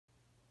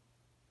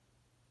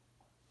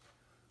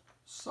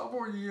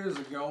Several years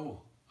ago,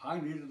 I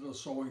needed a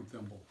sewing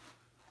thimble.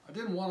 I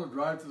didn't want to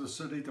drive to the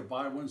city to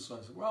buy one, so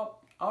I said, well,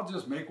 I'll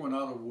just make one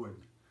out of wood.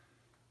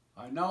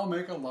 I now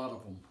make a lot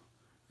of them.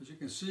 As you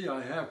can see,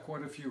 I have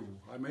quite a few.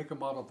 I make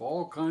them out of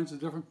all kinds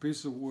of different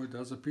pieces of wood.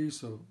 There's a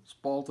piece of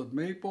spalted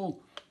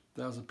maple.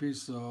 There's a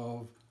piece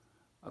of,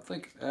 I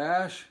think,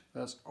 ash.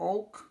 That's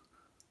oak.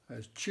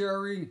 There's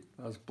cherry.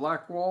 There's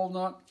black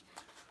walnut.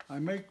 I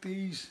make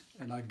these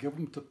and I give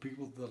them to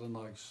people that are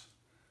nice.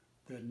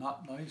 They're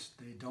not nice,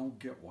 they don't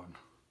get one.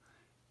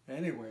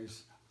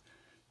 Anyways,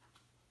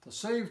 to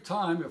save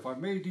time, if I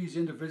made these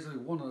individually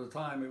one at a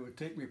time, it would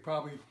take me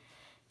probably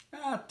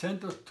 10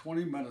 to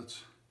 20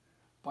 minutes.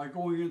 By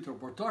going into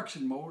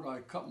production mode,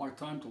 I cut my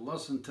time to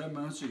less than 10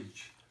 minutes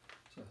each.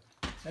 So,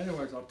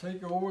 anyways, I'll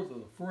take you over to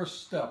the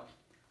first step.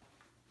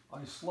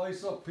 I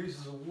slice up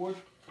pieces of wood,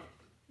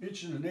 1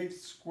 1/8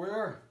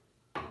 square,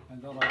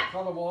 and then I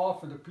cut them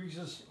off into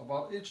pieces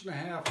about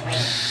 1.5 long.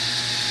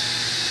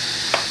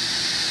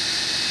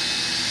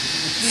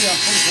 You can see I'm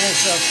pretty close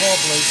to that saw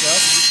blade, so I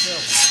have to be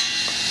careful.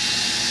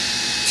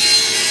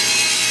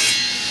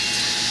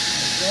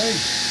 Okay.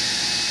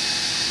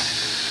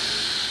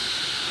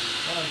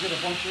 When I get a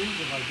bunch of these,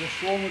 and I just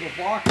throw them in the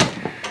box,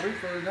 wait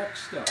for the next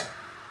step.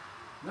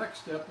 Next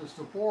step is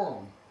to bore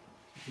them.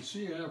 You can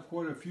see I have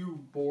quite a few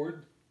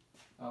bored.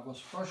 I have a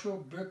special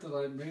bit that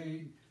I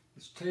made.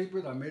 It's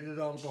tapered. I made it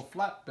out of a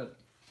flat bit.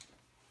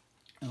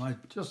 And I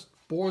just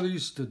bore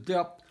these to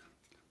depth.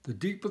 The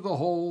deeper the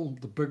hole,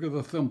 the bigger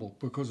the thimble,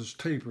 because it's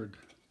tapered.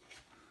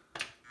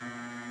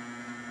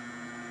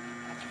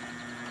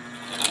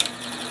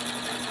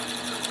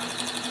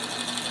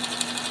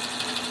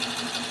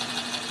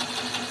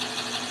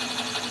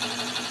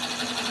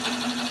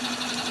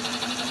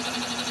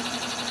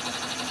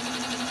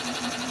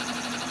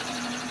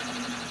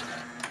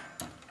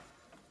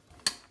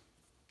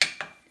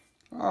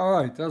 All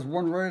right, that's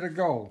one ready to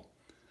go.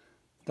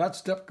 That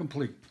step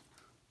complete.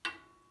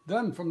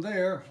 Then from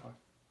there,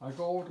 I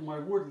go over to my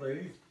wood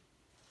lathe,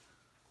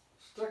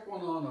 stick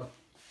one on a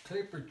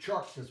tapered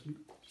chuck that's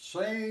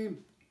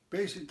same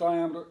basic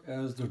diameter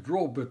as the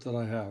drill bit that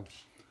I have.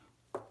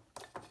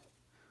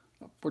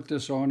 I'll put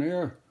this on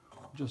here.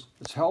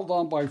 It's held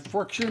on by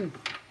friction.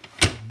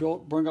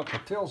 Bring up the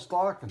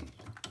tailstock and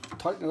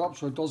tighten it up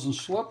so it doesn't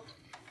slip.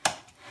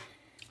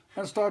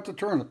 And start to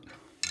turn it.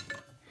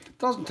 It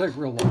doesn't take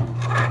real long.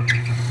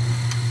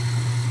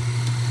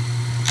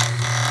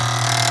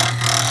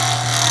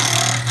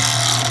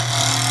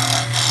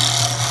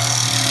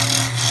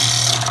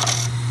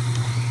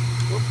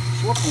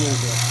 Slip a little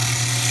bit.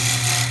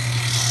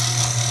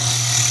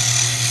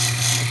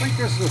 I think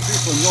this is a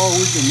piece of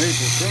Norwegian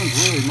maple. It turns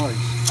really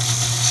nice.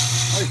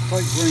 Nice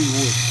tight grain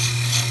wood.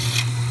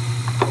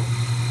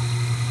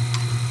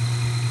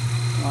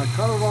 And I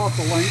cut it off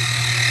the length.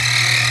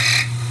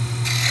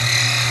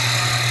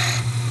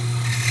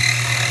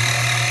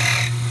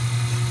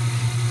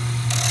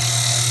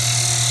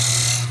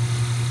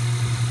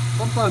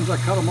 Sometimes I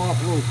cut them off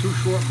a little too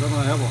short, then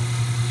I have a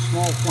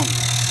small funnel.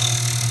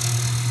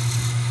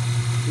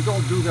 You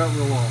don't do that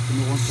real often,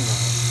 once in a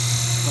while.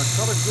 So I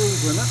cut a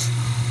groove in it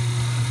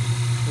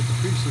with a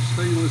piece of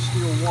stainless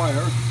steel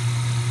wire.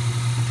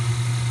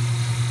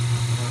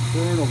 I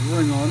burn a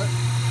ring on it.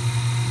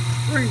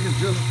 Ring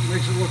just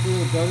makes it look a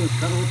little better. It's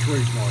kind of a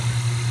trademark.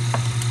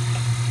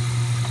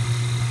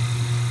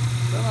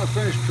 Then I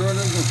finish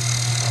turning the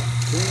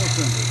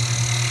thimble.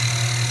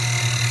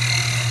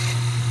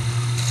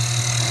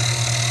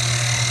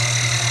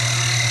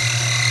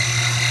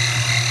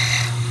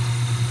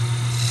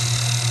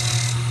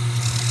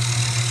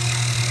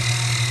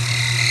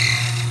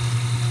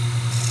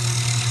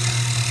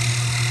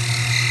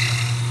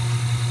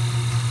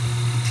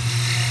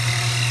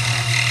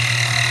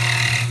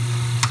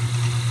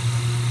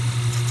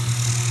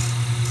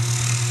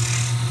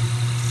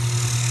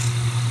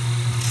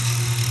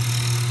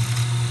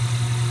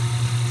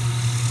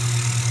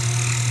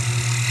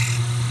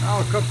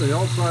 I'll cut the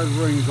outside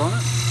rings on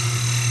it.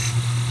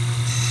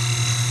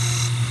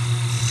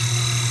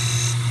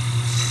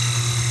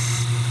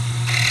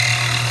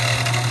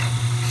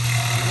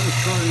 Just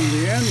turning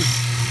the end.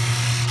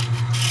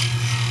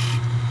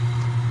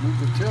 Move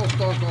the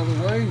tailstock out of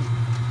the way.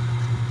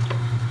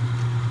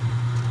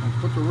 And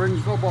put the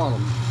rings to the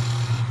bottom.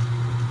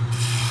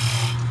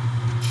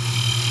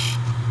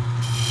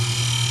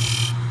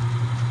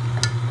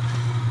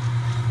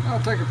 Now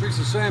I'll take a piece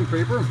of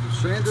sandpaper and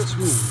sand it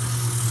smooth.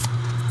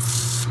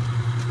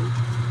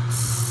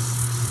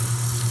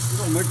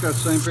 Don't make that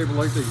sandpaper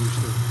like they used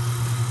to.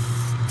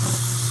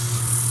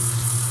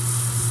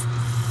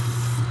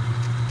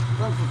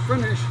 Then for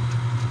finish,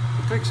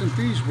 I take some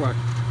beeswax,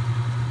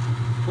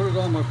 put it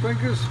on my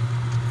fingers,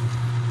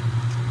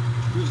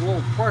 use a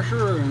little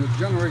pressure and it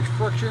generates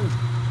friction,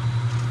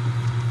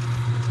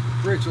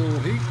 creates a little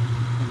heat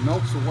and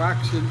melts the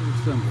wax into the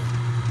thimble.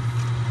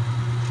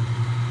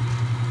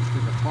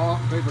 Take a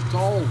paper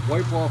towel,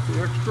 wipe off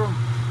the extra,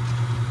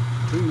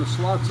 clean the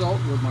slots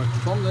out with my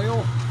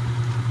thumbnail,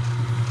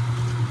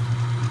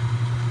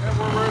 and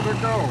we're ready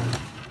to go.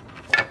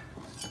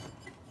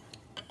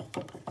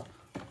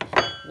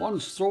 One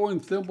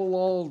sewing thimble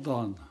all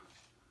done.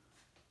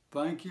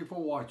 Thank you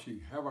for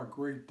watching. Have a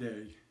great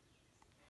day.